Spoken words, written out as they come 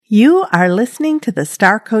You are listening to the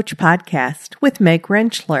Star Coach Podcast with Meg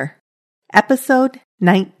Rentschler, Episode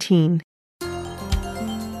 19.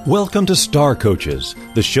 Welcome to Star Coaches,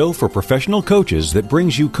 the show for professional coaches that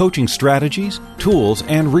brings you coaching strategies, tools,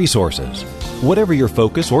 and resources. Whatever your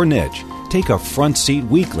focus or niche, take a front seat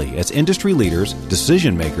weekly as industry leaders,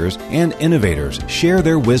 decision makers, and innovators share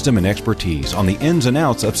their wisdom and expertise on the ins and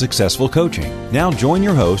outs of successful coaching. Now join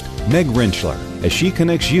your host, Meg Rentschler, as she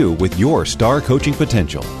connects you with your star coaching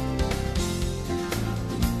potential.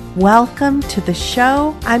 Welcome to the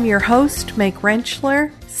show. I'm your host, Meg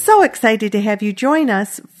Rentschler. So excited to have you join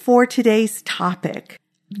us for today's topic.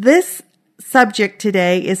 This subject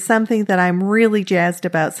today is something that I'm really jazzed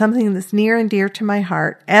about, something that's near and dear to my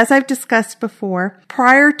heart. As I've discussed before,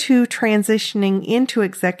 prior to transitioning into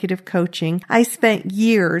executive coaching, I spent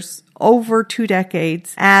years, over 2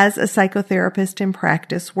 decades, as a psychotherapist in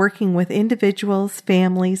practice, working with individuals,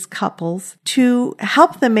 families, couples, to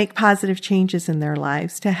help them make positive changes in their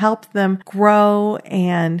lives, to help them grow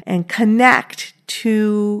and connect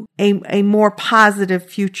to a more positive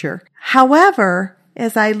future. However,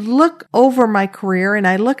 as I look over my career and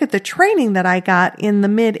I look at the training that I got in the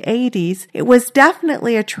mid-'80s, it was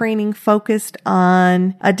definitely a training focused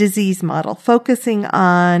on a disease model, focusing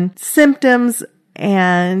on symptoms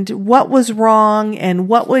and what was wrong and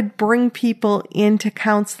what would bring people into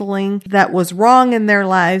counseling that was wrong in their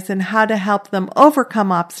lives and how to help them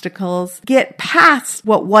overcome obstacles, get past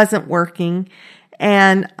what wasn't working,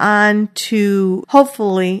 and on to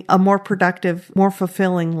hopefully a more productive, more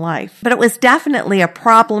fulfilling life. But it was definitely a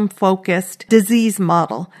problem-focused disease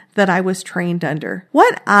model that I was trained under.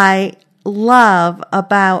 What I love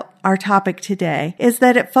about our topic today is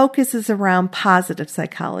that it focuses around positive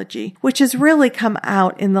psychology, which has really come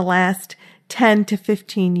out in the last 10 to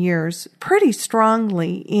 15 years pretty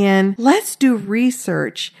strongly in let's do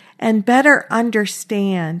research and better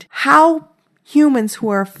understand how humans who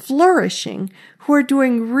are flourishing, who are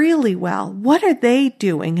doing really well, what are they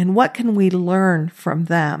doing and what can we learn from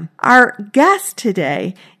them? Our guest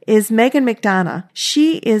today is Megan McDonough.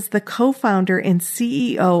 She is the co-founder and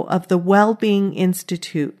CEO of the Wellbeing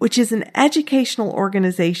Institute, which is an educational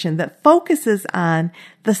organization that focuses on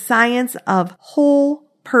the science of whole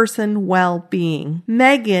person well-being.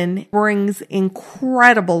 Megan brings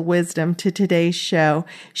incredible wisdom to today's show.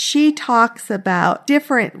 She talks about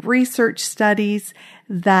different research studies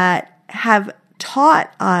that have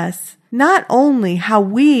taught us not only how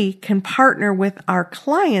we can partner with our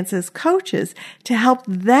clients as coaches to help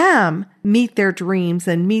them meet their dreams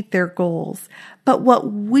and meet their goals, but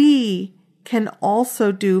what we can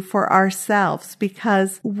also do for ourselves,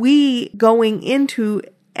 because we going into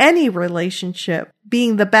any relationship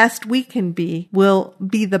being the best we can be will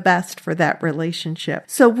be the best for that relationship.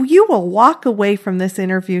 So you will walk away from this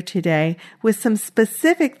interview today with some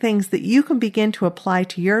specific things that you can begin to apply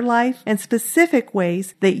to your life and specific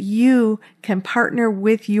ways that you can partner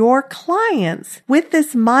with your clients with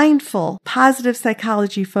this mindful, positive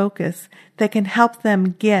psychology focus that can help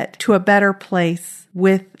them get to a better place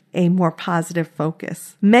with a more positive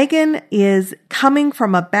focus. Megan is coming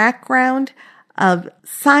from a background of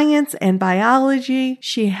science and biology.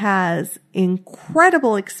 She has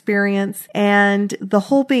incredible experience, and the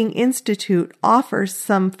Wellbeing Institute offers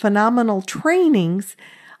some phenomenal trainings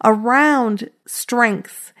around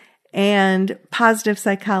strengths and positive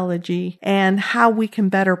psychology and how we can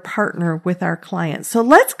better partner with our clients. So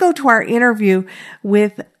let's go to our interview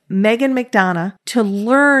with Megan McDonough to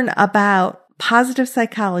learn about positive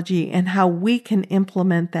psychology and how we can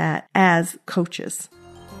implement that as coaches.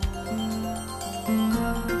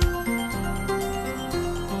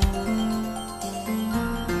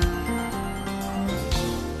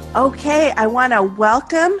 Okay, I want to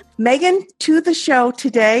welcome Megan to the show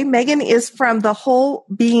today. Megan is from the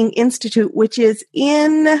Wellbeing Institute, which is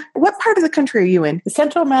in, what part of the country are you in?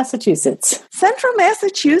 Central Massachusetts. Central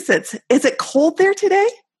Massachusetts. Is it cold there today?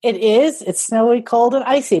 It is. It's snowy, cold, and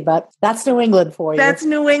icy, but that's New England for you. That's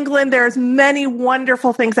New England. There's many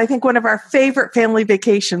wonderful things. I think one of our favorite family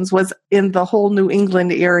vacations was in the whole New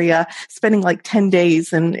England area, spending like 10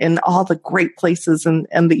 days in all the great places and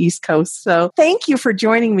the East Coast. So thank you for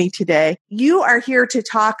joining me today. You are here to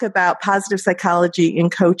talk about positive psychology in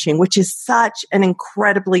coaching, which is such an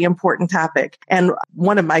incredibly important topic and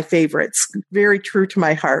one of my favorites, very true to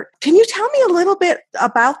my heart. Can you tell me a little bit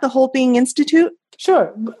about the Wellbeing Institute?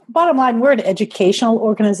 Sure. Bottom line, we're an educational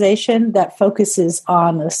organization that focuses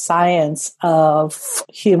on the science of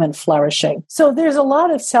human flourishing. So there's a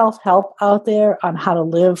lot of self-help out there on how to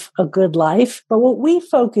live a good life. But what we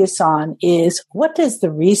focus on is, what does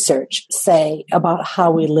the research say about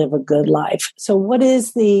how we live a good life? So what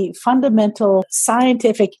is the fundamental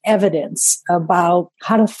scientific evidence about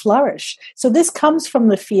how to flourish? So this comes from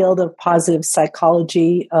the field of positive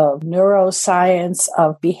psychology, of neuroscience,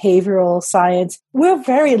 of behavioral science. We're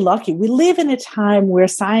very lucky. We live in a time where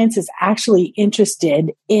science is actually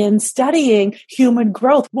interested in studying human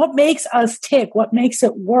growth. What makes us tick? What makes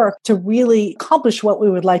it work to really accomplish what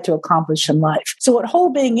we would like to accomplish in life? So what Whole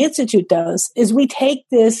Being Institute does is we take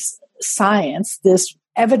this science, this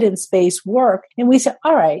evidence-based work, and we say,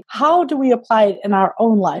 all right, how do we apply it in our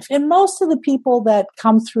own life? And most of the people that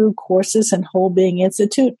come through courses in Whole Being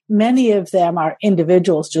Institute, many of them are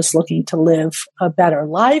individuals just looking to live a better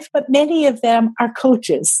life, but many of them are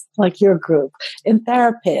coaches like your group, and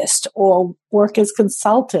therapists, or work as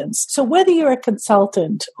consultants. So whether you're a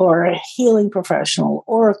consultant or a healing professional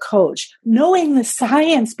or a coach, knowing the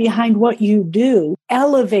science behind what you do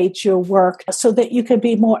elevates your work so that you can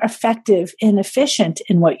be more effective and efficient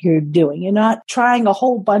in what you're doing. You're not trying a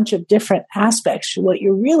whole bunch of different aspects. What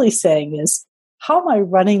you're really saying is, how am I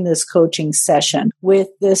running this coaching session with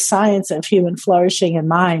this science of human flourishing in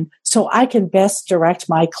mind so I can best direct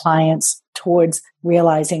my clients towards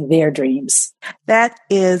realizing their dreams? That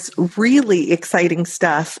is really exciting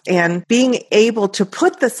stuff. And being able to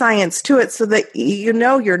put the science to it so that you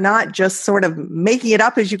know you're not just sort of making it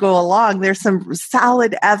up as you go along. There's some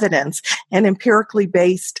solid evidence and empirically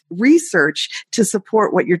based research to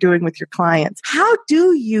support what you're doing with your clients. How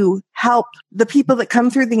do you help the people that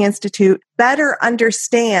come through the Institute better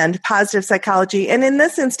understand positive psychology? And in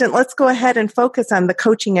this instant, let's go ahead and focus on the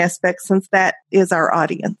coaching aspect, since that is our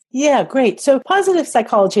audience. Yeah, great. So positive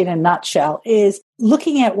psychology in a nutshell is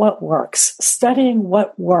looking at what works, studying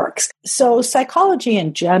what works. So psychology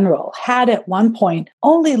in general had at one point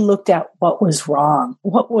only looked at what was wrong,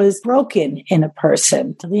 what was broken in a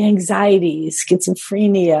person, the anxiety,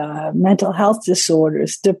 schizophrenia, mental health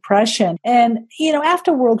disorders, depression. And,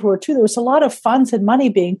 after World War II, there was a lot of funds and money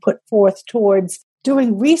being put forth towards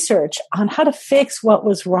doing research on how to fix what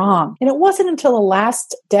was wrong. And it wasn't until the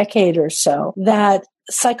last decade or so that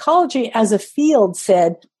psychology as a field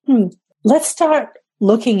said, let's start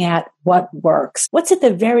looking at what works. What's at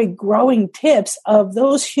the very growing tips of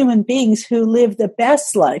those human beings who live the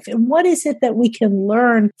best life? And what is it that we can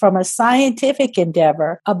learn from a scientific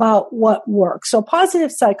endeavor about what works? So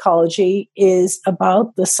positive psychology is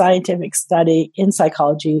about the scientific study in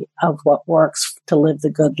psychology of what works to live the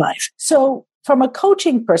good life. So from a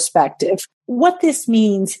coaching perspective, what this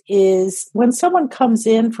means is when someone comes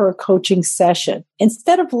in for a coaching session,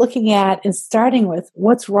 instead of looking at and starting with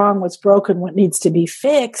what's wrong, what's broken, what needs to be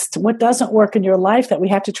fixed, what doesn't work in your life that we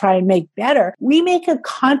have to try and make better, we make a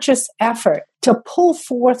conscious effort to pull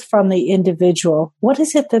forth from the individual, what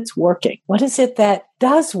is it that's working? What is it that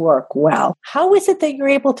does work well? How is it that you're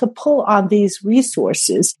able to pull on these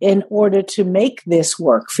resources in order to make this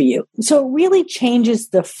work for you? So it really changes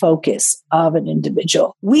the focus of an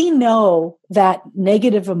individual. We know that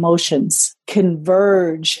negative emotions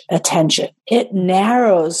converge attention. It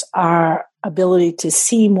narrows our ability to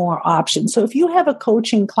see more options. So if you have a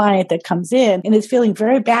coaching client that comes in and is feeling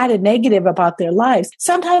very bad and negative about their lives,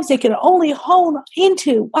 sometimes they can only hone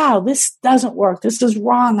into, wow, this doesn't work. This is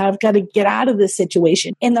wrong. I've got to get out of this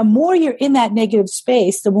situation. And the more you're in that negative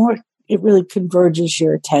space, the more it really converges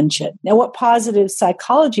your attention. Now, what positive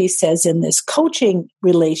psychology says in this coaching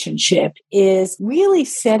relationship is really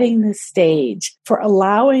setting the stage for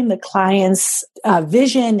allowing the client's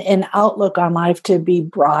vision and outlook on life to be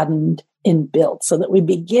broadened and built so that we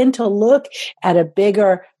begin to look at a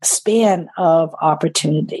bigger span of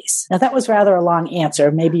opportunities. Now, that was rather a long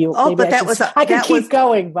answer. I could keep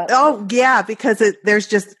going, but. Oh, yeah, because there's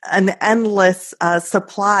just an endless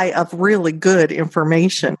supply of really good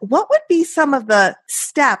information. What would be some of the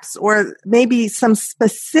steps or maybe some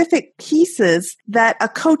specific pieces that a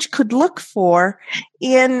coach could look for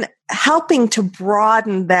in helping to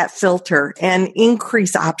broaden that filter and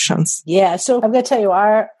increase options? Yeah. So I'm going to tell you,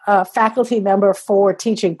 our faculty member for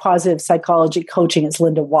teaching positive psychology coaching is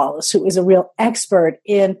Linda Wallace, who is a real expert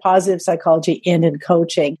in positive psychology and in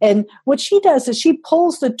coaching. And what she does is she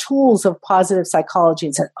pulls the tools of positive psychology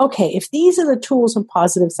and says, okay, if these are the tools of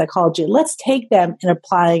positive psychology, let's take them and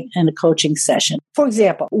apply in a coaching session. For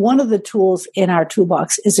example, one of the tools in our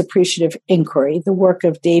toolbox is appreciative inquiry, the work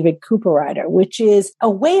of David Cooperrider, which is a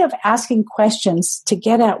way of asking questions to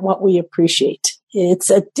get at what we appreciate. It's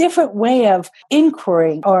a different way of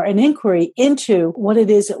inquiry or an inquiry into what it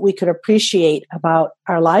is that we could appreciate about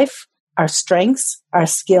our life, our strengths, our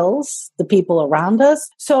skills, the people around us.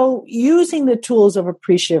 So using the tools of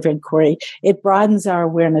appreciative inquiry, it broadens our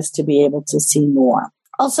awareness to be able to see more.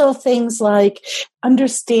 Also things like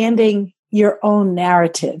understanding your own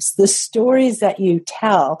narratives, the stories that you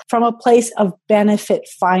tell from a place of benefit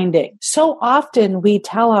finding. So often we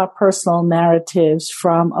tell our personal narratives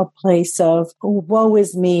from a place of, oh, woe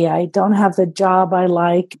is me, I don't have the job I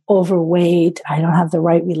like, overweight, I don't have the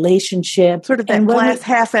right relationship. Sort of that glass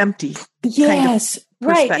half empty. Yes.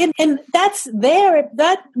 Right. And that's there.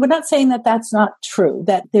 That we're not saying that that's not true,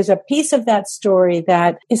 that there's a piece of that story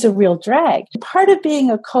that is a real drag. Part of being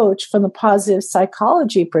a coach from the positive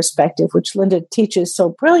psychology perspective, which Linda teaches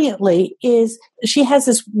so brilliantly, is she has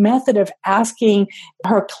this method of asking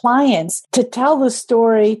her clients to tell the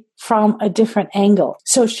story from a different angle.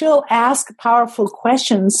 So she'll ask powerful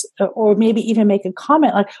questions or maybe even make a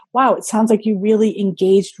comment like, wow, it sounds like you really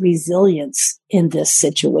engaged resilience in this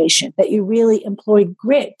situation, that you really employed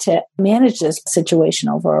grit to manage this situation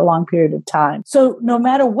over a long period of time. So no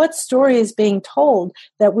matter what story is being told,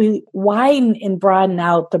 that we widen and broaden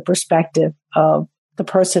out the perspective of the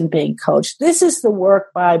person being coached. This is the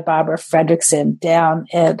work by Barbara Fredrickson down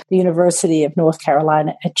at the University of North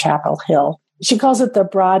Carolina at Chapel Hill. She calls it the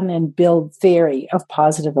broaden and build theory of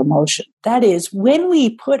positive emotion. That is, when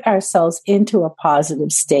we put ourselves into a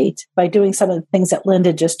positive state by doing some of the things that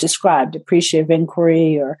Linda just described, appreciative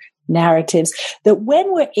inquiry or narratives, that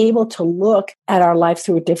when we're able to look at our life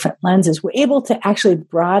through different lenses, we're able to actually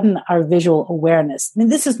broaden our visual awareness. I mean,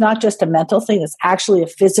 this is not just a mental thing, it's actually a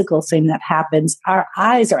physical thing that happens. Our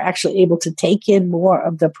eyes are actually able to take in more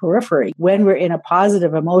of the periphery when we're in a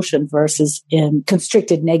positive emotion versus in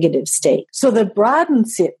constricted negative state. So the broaden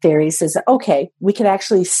theory says, okay, we can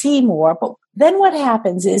actually see more, but then what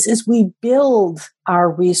happens is we build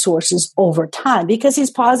our resources over time because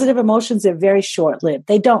these positive emotions are very short-lived.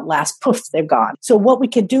 They don't last. Poof, they're gone. So what we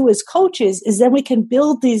can do as coaches is then we can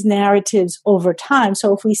build these narratives over time.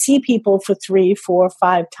 So if we see people for 3, 4,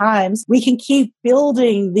 5 times, we can keep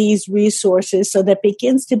building these resources so that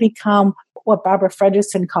begins to become what Barbara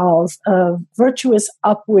Fredrickson calls a virtuous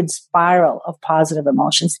upward spiral of positive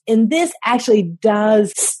emotions. And this actually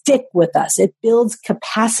does stick with us. It builds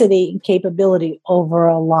capacity and capability over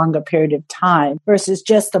a longer period of time versus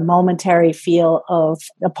just a momentary feel of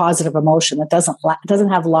a positive emotion that doesn't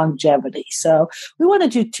have longevity. So we want to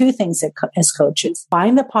do 2 things as coaches.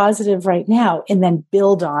 Find the positive right now and then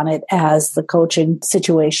build on it as the coaching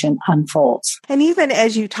situation unfolds. And even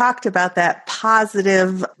as you talked about that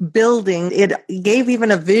positive building, it gave even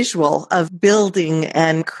a visual of building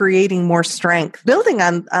and creating more strength, building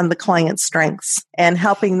on the client's strengths and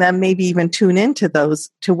helping them maybe even tune into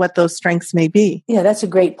to what those strengths may be. Yeah, that's a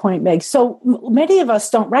great point, Meg. So many of us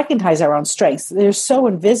don't recognize our own strengths. They're so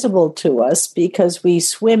invisible to us because we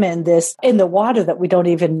swim in the water that we don't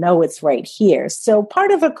even know it's right here. So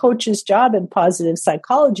part of a coach's job in positive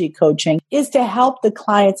psychology coaching is to help the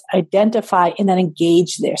clients identify and then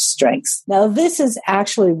engage their strengths. Now, this is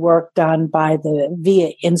actually work done by the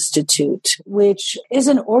VIA Institute, which is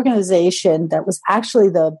an organization that was actually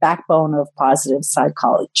the backbone of positive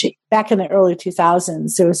psychology. Back in the early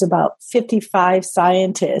 2000s, there was about 55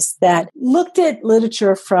 scientists that looked at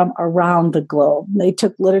literature from around the globe. They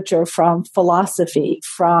took literature from philosophy,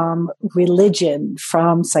 from religion,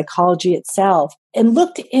 from psychology itself, and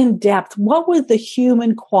looked in depth. What were the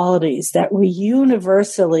human qualities that were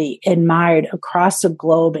universally admired across the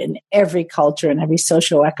globe in every culture and every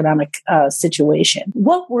socioeconomic situation?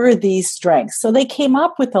 What were these strengths? So they came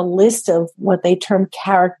up with a list of what they term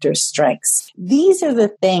character strengths. These are the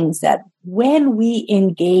things that when we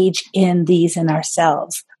engage in these in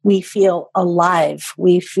ourselves, we feel alive.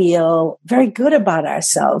 We feel very good about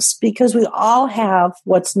ourselves because we all have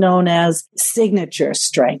what's known as signature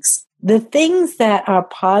strengths. The things that are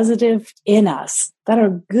positive in us, that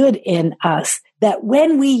are good in us, that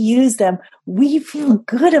when we use them, we feel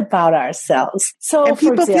good about ourselves. So and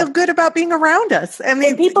people feel good about being around us. I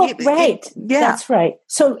mean, right. That's right.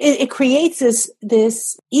 So it creates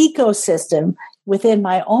this ecosystem within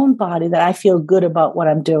my own body that I feel good about what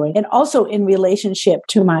I'm doing. And also in relationship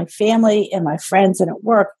to my family and my friends and at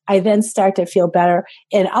work, I then start to feel better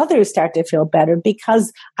and others start to feel better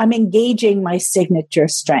because I'm engaging my signature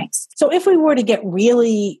strengths. So if we were to get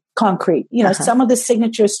really concrete, some of the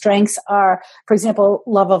signature strengths are, for example,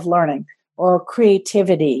 love of learning or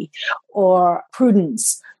creativity or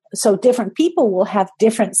prudence. So different people will have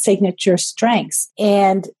different signature strengths.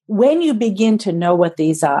 And when you begin to know what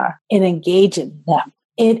these are and engage in them,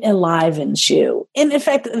 it enlivens you. And in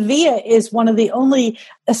fact, VIA is one of the only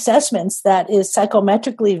assessments that is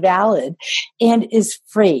psychometrically valid and is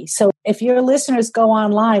free. So if your listeners go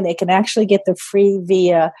online, they can actually get the free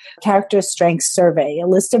VIA character strengths survey, a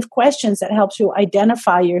list of questions that helps you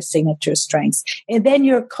identify your signature strengths. And then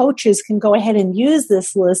your coaches can go ahead and use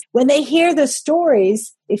this list when they hear the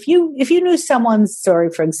stories. If you knew someone's story,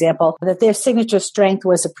 for example, that their signature strength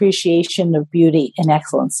was appreciation of beauty and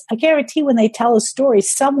excellence, I guarantee when they tell a story,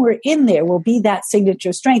 somewhere in there will be that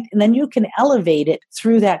signature strength. And then you can elevate it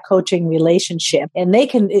through that coaching relationship. And they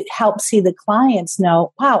can help see the clients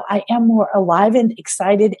know, wow, I am more enlivened,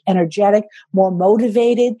 excited, energetic, more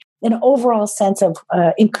motivated, an overall sense of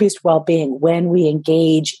increased well-being when we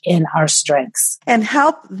engage in our strengths. And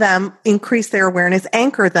help them increase their awareness,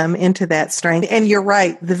 anchor them into that strength. And you're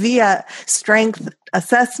right, the VIA strength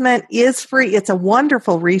assessment is free. It's a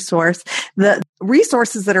wonderful resource. The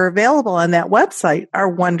resources that are available on that website are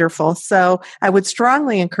wonderful. So I would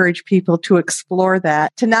strongly encourage people to explore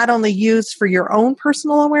that, to not only use for your own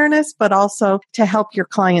personal awareness, but also to help your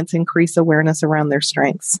clients increase awareness around their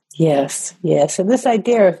strengths. Yes, yes. And this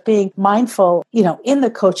idea of being mindful, in the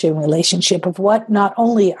coaching relationship of what not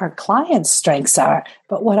only our clients' strengths are,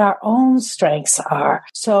 but what our own strengths are.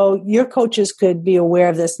 So your coaches could be aware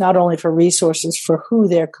of this not only for resources for who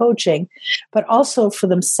they're coaching, but also for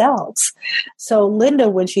themselves. So Linda,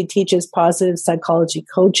 when she teaches positive psychology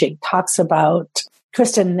coaching, talks about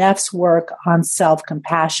Kristin Neff's work on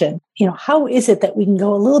self-compassion. How is it that we can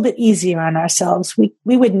go a little bit easier on ourselves? We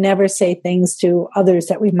would never say things to others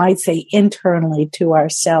that we might say internally to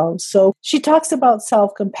ourselves. So she talks about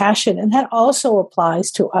self-compassion, and that also applies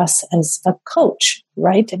to us as a coach,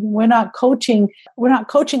 right? And we're not coaching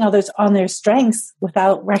others on their strengths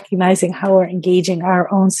without recognizing how we're engaging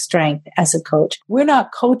our own strength as a coach. We're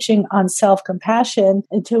not coaching on self-compassion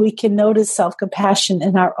until we can notice self-compassion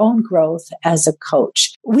in our own growth as a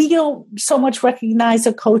coach. We don't so much recognize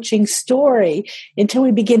a coaching story until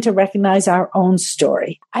we begin to recognize our own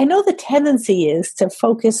story. I know the tendency is to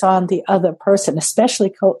focus on the other person,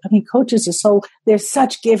 especially coaches they're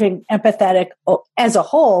such giving, empathetic as a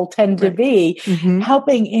whole tend to be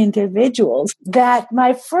helping individuals, that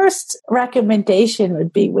my first recommendation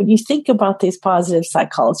would be, when you think about these positive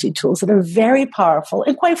psychology tools that are very powerful,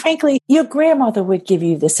 and quite frankly, your grandmother would give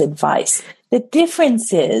you this advice. The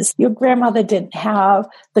difference is your grandmother didn't have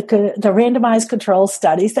the randomized control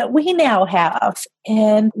studies that we now have,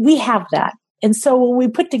 and we have that. And so when we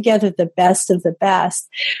put together the best of the best,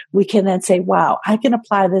 we can then say, wow, I can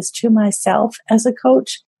apply this to myself as a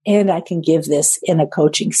coach, and I can give this in a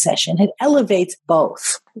coaching session. It elevates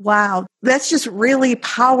both. Wow. That's just really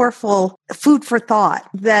powerful food for thought,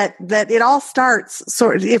 that it all starts.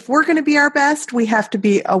 So if we're going to be our best, we have to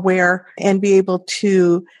be aware and be able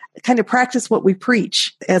to kind of practice what we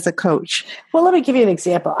preach as a coach. Well, let me give you an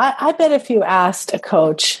example. I bet if you asked a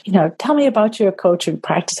coach, tell me about your coaching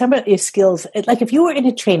practice, how about your skills? Like if you were in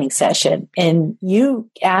a training session and you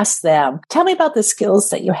asked them, tell me about the skills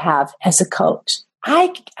that you have as a coach.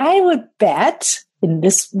 I would bet, and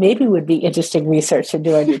this maybe would be interesting research to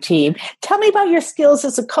do on your team, tell me about your skills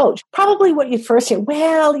as a coach. Probably what you first hear,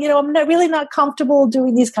 well, I'm really not comfortable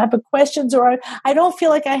doing these type of questions, or I don't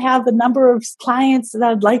feel like I have the number of clients that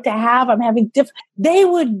I'd like to have. I'm having they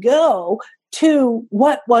would go to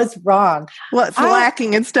what was wrong. What's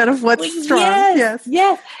lacking instead of what's strong. Yes.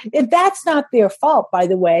 And that's not their fault, by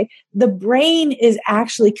the way. The brain is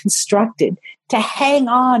actually constructed to hang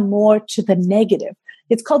on more to the negative.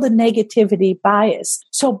 It's called the negativity bias.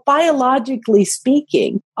 So biologically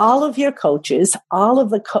speaking, all of your coaches, all of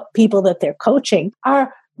the people that they're coaching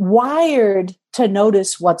are wired to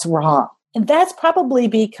notice what's wrong. And that's probably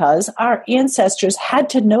because our ancestors had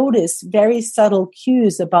to notice very subtle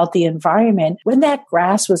cues about the environment. When that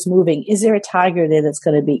grass was moving, is there a tiger there that's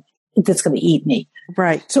going to eat me?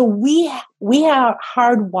 Right. So we are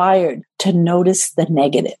hardwired to notice the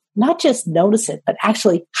negative, not just notice it, but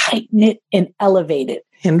actually heighten it and elevate it.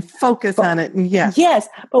 And focus on it. Yes.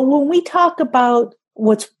 But when we talk about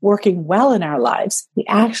what's working well in our lives, we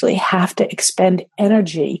actually have to expend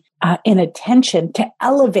energy and attention to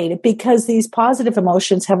elevate it, because these positive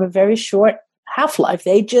emotions have a very short half-life.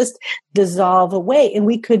 They just dissolve away, and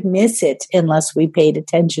we could miss it unless we paid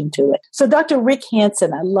attention to it. So Dr. Rick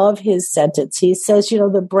Hanson, I love his sentence. He says,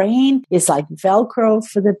 the brain is like Velcro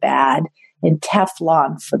for the bad and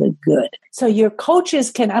Teflon for the good. So your coaches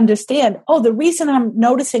can understand, the reason I'm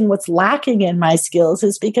noticing what's lacking in my skills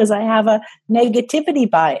is because I have a negativity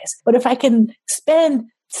bias. But if I can spend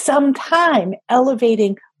some time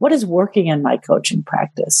elevating what is working in my coaching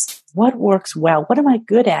practice, what works well? What am I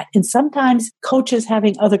good at? And sometimes coaches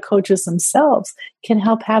having other coaches themselves can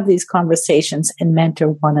help have these conversations and mentor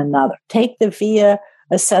one another. Take the VIA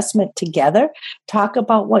assessment together, talk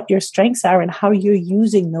about what your strengths are and how you're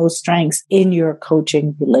using those strengths in your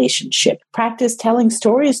coaching relationship. Practice telling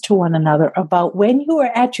stories to one another about when you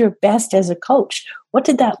were at your best as a coach. What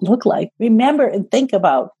did that look like? Remember and think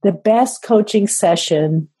about the best coaching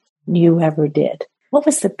session you ever did. What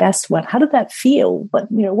was the best one? How did that feel? What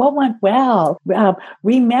went well?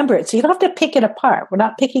 Remember it. So you don't have to pick it apart. We're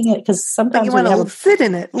not picking it because sometimes you want to sit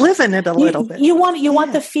in it, live in it a little bit. You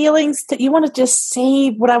want the feelings you want to just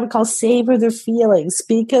savor the feelings,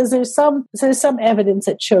 because there's some evidence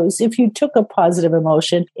that shows if you took a positive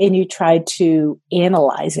emotion and you tried to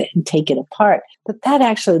analyze it and take it apart, that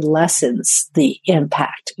actually lessens the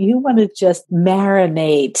impact. You want to just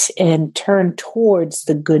marinate and turn towards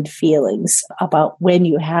the good feelings about when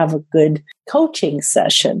you have a good coaching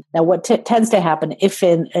session. Now, what tends to happen if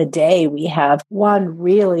in a day we have one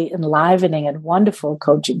really enlivening and wonderful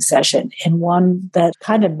coaching session and one that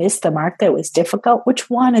kind of missed the mark, that was difficult, which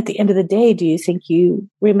one at the end of the day do you think you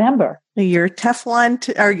remember? Your Teflon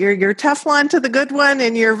your Teflon to the good one,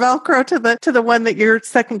 and your Velcro to the one that you're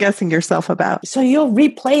second guessing yourself about. So you'll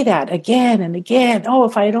replay that again and again. Oh,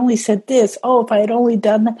 if I had only said this. Oh, if I had only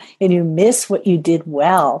done that. And you miss what you did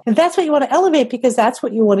well. And that's what you want to elevate, because that's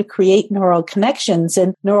what you want to create neural connections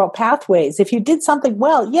and neural pathways. If you did something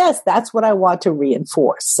well, yes, that's what I want to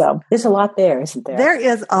reinforce. So there's a lot there, isn't there? There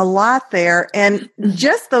is a lot there. And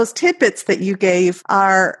just those tidbits that you gave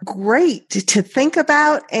are great to think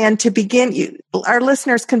about and to our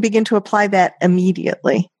listeners can begin to apply that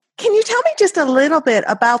immediately. Can you tell me just a little bit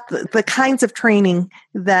about the kinds of training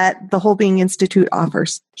that the Whole Being Institute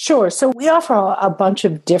offers? Sure. So we offer a bunch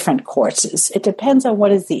of different courses. It depends on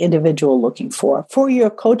what is the individual looking for. For your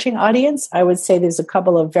coaching audience, I would say there's a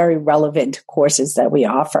couple of very relevant courses that we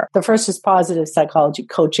offer. The first is Positive Psychology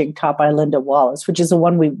Coaching, taught by Linda Wallace, which is the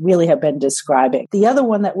one we really have been describing. The other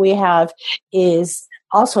one that we have is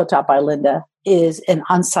also taught by Linda, is an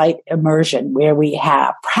on-site immersion where we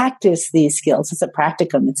have practice these skills. It's a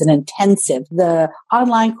practicum. It's an intensive. The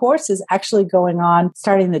online course is actually going on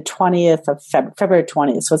starting the 20th of February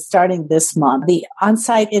 20th. So it's starting this month. The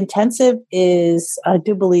on-site intensive is, I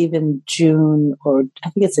do believe, in June, or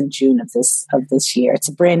I think it's in June of this year. It's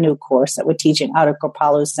a brand new course that we're teaching out of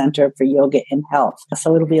Kripalu Center for Yoga and Health.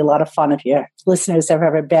 So it'll be a lot of fun if your listeners have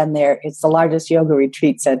ever been there. It's the largest yoga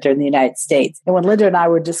retreat center in the United States. And when Linda and I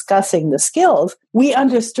were discussing the skills, we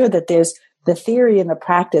understood that there's the theory and the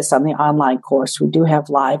practice on the online course. We do have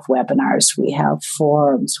live webinars. We have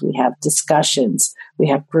forums. We have discussions. We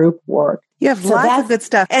have group work. You have lots of good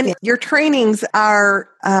stuff. And your trainings are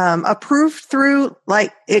approved through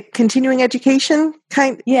continuing education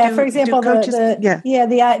kind? Yeah, for example,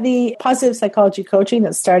 the Positive Psychology Coaching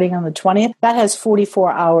that's starting on the 20th, that has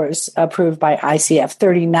 44 hours approved by ICF,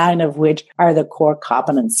 39 of which are the core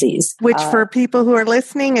competencies. Which for people who are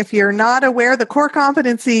listening, if you're not aware, the core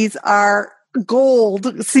competencies are gold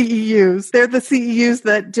CEUs. They're the CEUs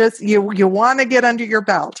that just you want to get under your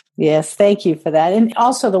belt. Yes, thank you for that. And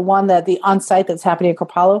also the one that the on-site that's happening at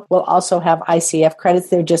Kripalu will also have ICF credits.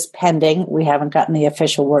 They're just pending. We haven't gotten the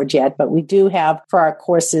official word yet, but we do have for our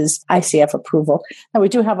courses ICF approval. And we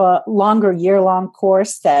do have a longer year-long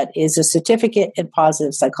course that is a certificate in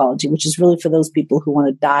positive psychology, which is really for those people who want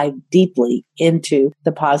to dive deeply into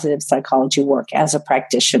the positive psychology work as a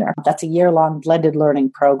practitioner. That's a year-long blended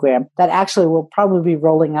learning program that actually will probably be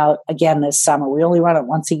rolling out again this summer. We only run it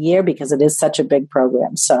once a year because it is such a big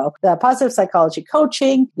program. So the Positive Psychology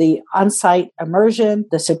Coaching, the on-site immersion,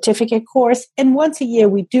 the certificate course, and once a year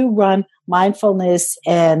we do run mindfulness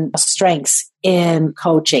and strengths in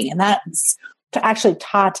coaching. And that's actually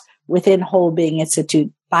taught within Whole Being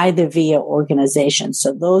Institute by the VIA organization.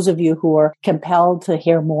 So those of you who are compelled to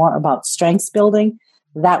hear more about strengths building,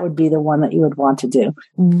 that would be the one that you would want to do.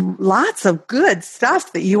 Lots of good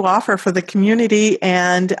stuff that you offer for the community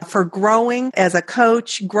and for growing as a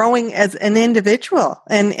coach, growing as an individual,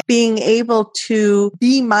 and being able to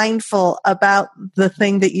be mindful about the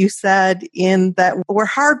thing that you said in that we're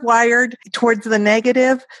hardwired towards the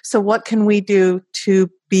negative. So what can we do to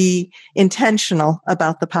be intentional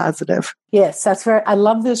about the positive? Yes, I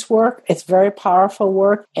love this work. It's very powerful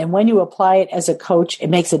work. And when you apply it as a coach, it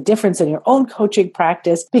makes a difference in your own coaching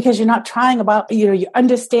practice because you're not trying you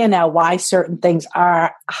understand now why certain things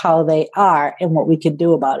are how they are and what we can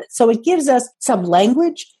do about it. So it gives us some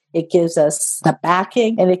language. it gives us the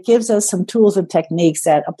backing, and it gives us some tools and techniques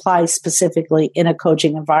that apply specifically in a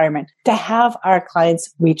coaching environment to have our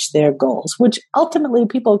clients reach their goals, which ultimately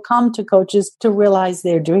people come to coaches to realize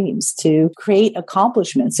their dreams, to create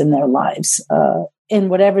accomplishments in their lives. In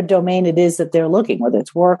whatever domain it is that they're looking, whether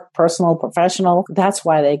it's work, personal, professional, that's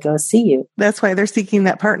why they go see you. That's why they're seeking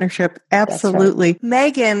that partnership. Absolutely. Right.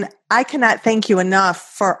 Megan, I cannot thank you enough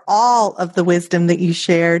for all of the wisdom that you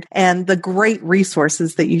shared and the great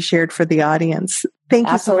resources that you shared for the audience. Thank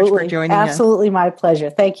you so much for joining us. Absolutely my pleasure.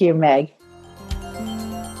 Thank you, Meg.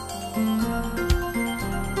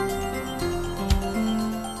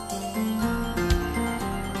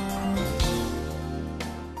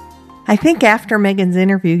 I think after Megan's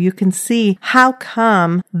interview, you can see how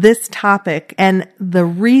come this topic and the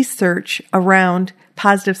research around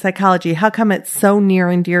positive psychology, how come it's so near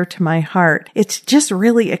and dear to my heart. It's just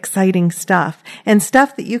really exciting stuff, and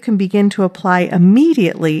stuff that you can begin to apply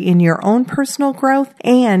immediately in your own personal growth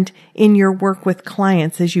and in your work with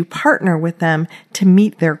clients as you partner with them to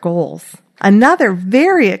meet their goals. Another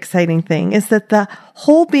very exciting thing is that the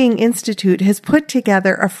Whole Being Institute has put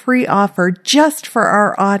together a free offer just for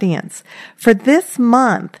our audience. For this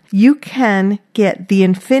month, you can get the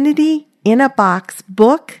Infinity in a Box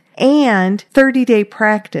book and 30-day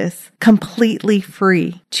practice completely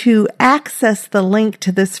free. To access the link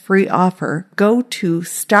to this free offer, go to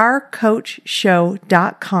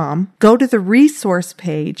starcoachshow.com, go to the resource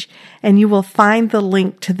page, and you will find the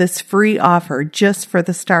link to this free offer just for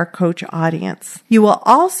the Star Coach audience. You will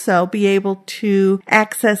also be able to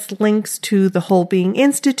access links to the Whole Being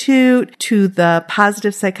Institute, to the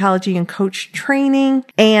Positive Psychology and Coach Training,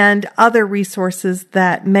 and other resources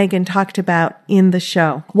that Megan talked about in the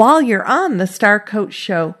show. While you're on the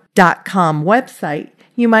starcoachshow.com website,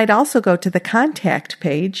 you might also go to the contact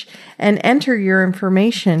page and enter your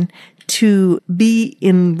information to be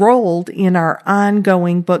enrolled in our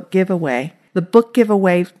ongoing book giveaway. The book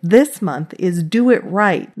giveaway this month is Do It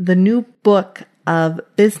Right, the new book of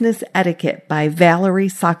business etiquette by Valerie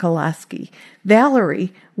Sokolowski.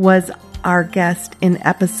 Valerie was our guest in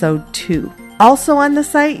episode 2. Also on the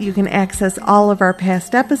site, you can access all of our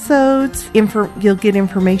past episodes. You'll get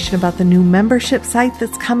information about the new membership site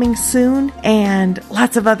that's coming soon and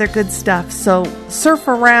lots of other good stuff. So surf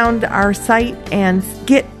around our site and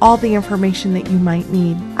get all the information that you might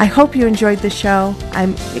need. I hope you enjoyed the show.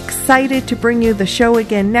 I'm excited to bring you the show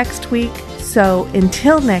again next week. So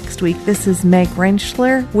until next week, this is Meg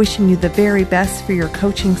Rentschler wishing you the very best for your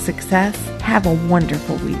coaching success. Have a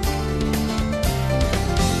wonderful week.